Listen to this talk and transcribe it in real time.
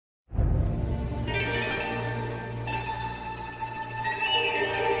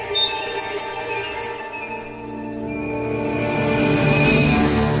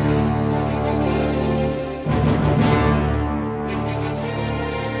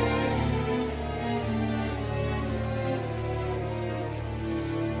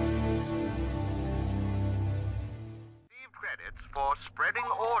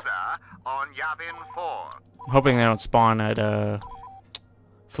order on Yavin 4. I'm hoping they don't spawn at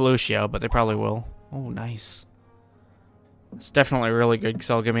Felucia, but they probably will. Oh, nice. It's definitely really good because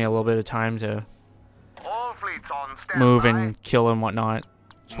it'll give me a little bit of time to All fleets on standby. move and kill and whatnot.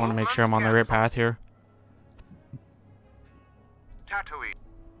 Just want to make sure I'm on the right path here. Tatooine,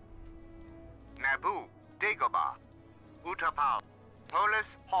 Naboo, Dagobah, Utapau, Polis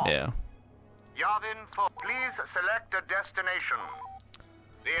Hall. Yeah. Yavin 4. Please select a destination.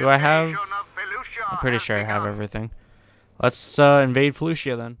 The Do I have... invasion of Felucia I'm pretty has sure I have begun. everything. Let's invade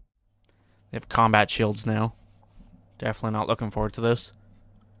Felucia then. They have combat shields now. Definitely not looking forward to this.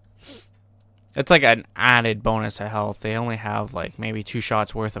 It's like an added bonus of health. They only have like maybe 2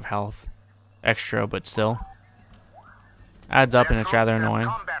 shots worth of health extra, but still. Adds up and it's rather annoying.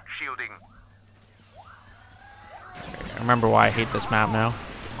 Combat shielding. I remember why I hate this map now.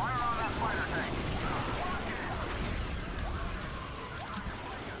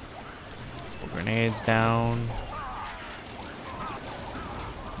 Grenades down.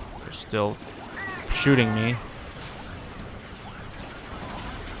 They're still shooting me.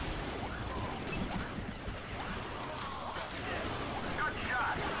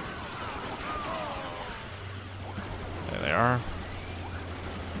 There they are.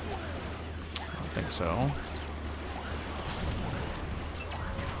 I don't think so.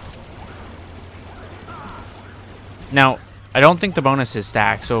 Now, I don't think the bonus is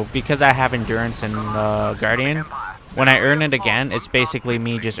stacked, so because I have Endurance and Guardian, when I earn it again, it's basically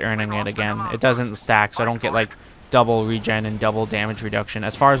me just earning it again. It doesn't stack, so I don't get like double regen and double damage reduction,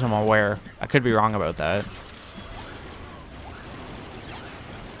 as far as I'm aware. I could be wrong about that.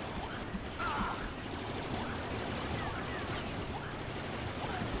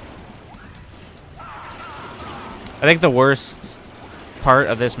 I think the worst part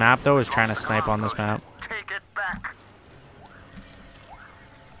of this map, though, is trying to snipe on this map. Take it back.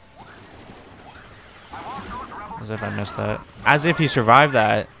 As if I missed that. As if he survived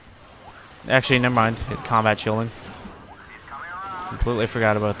that. Actually, never mind. Hit combat shielding. Completely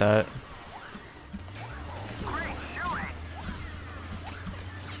forgot about that.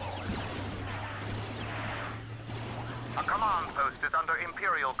 A command post is under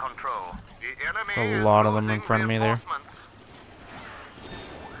Imperial control. The enemy A is lot of them in losing front of me there. reinforcements.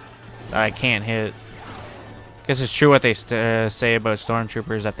 That I can't hit. Guess it's true what they say about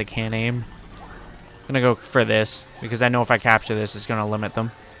stormtroopers that they can't aim. I'm gonna go for this because I know if I capture this, it's gonna limit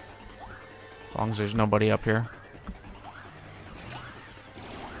them. As long as there's nobody up here.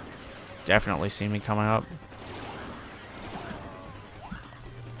 Definitely see me coming up.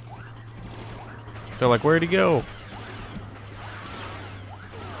 They're like, where'd he go?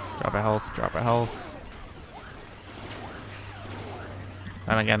 Drop a health, drop a health.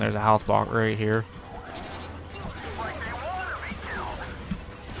 And again, there's a health block right here.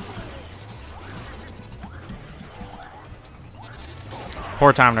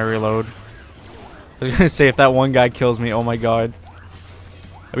 Poor time to reload. I was gonna say, if that one guy kills me, oh my god.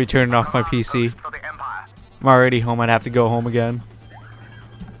 I'd be turning off my PC. For the Empire. I'm already home, I'd have to go home again.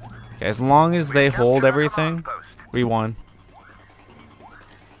 Okay, as long as they hold everything, we won.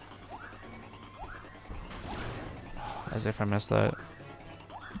 As if I missed that.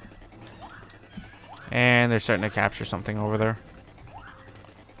 And they're starting to capture something over there.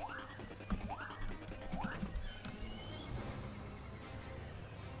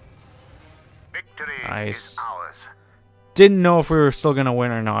 Victory Nice. is ours. Didn't know if we were still gonna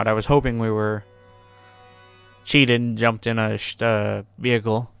win or not. I was hoping we were cheated and jumped in a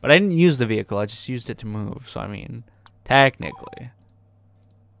vehicle. But I didn't use the vehicle, I just used it to move. So, I mean, technically.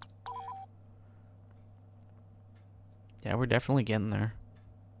 Yeah, we're definitely getting there.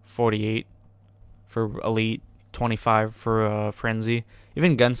 48 for Elite, 25 for Frenzy.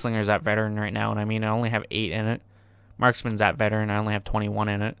 Even Gunslinger's at Veteran right now, and I mean, I only have 8 in it. Marksman's at Veteran, I only have 21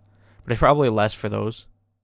 in it. But it's probably less for those.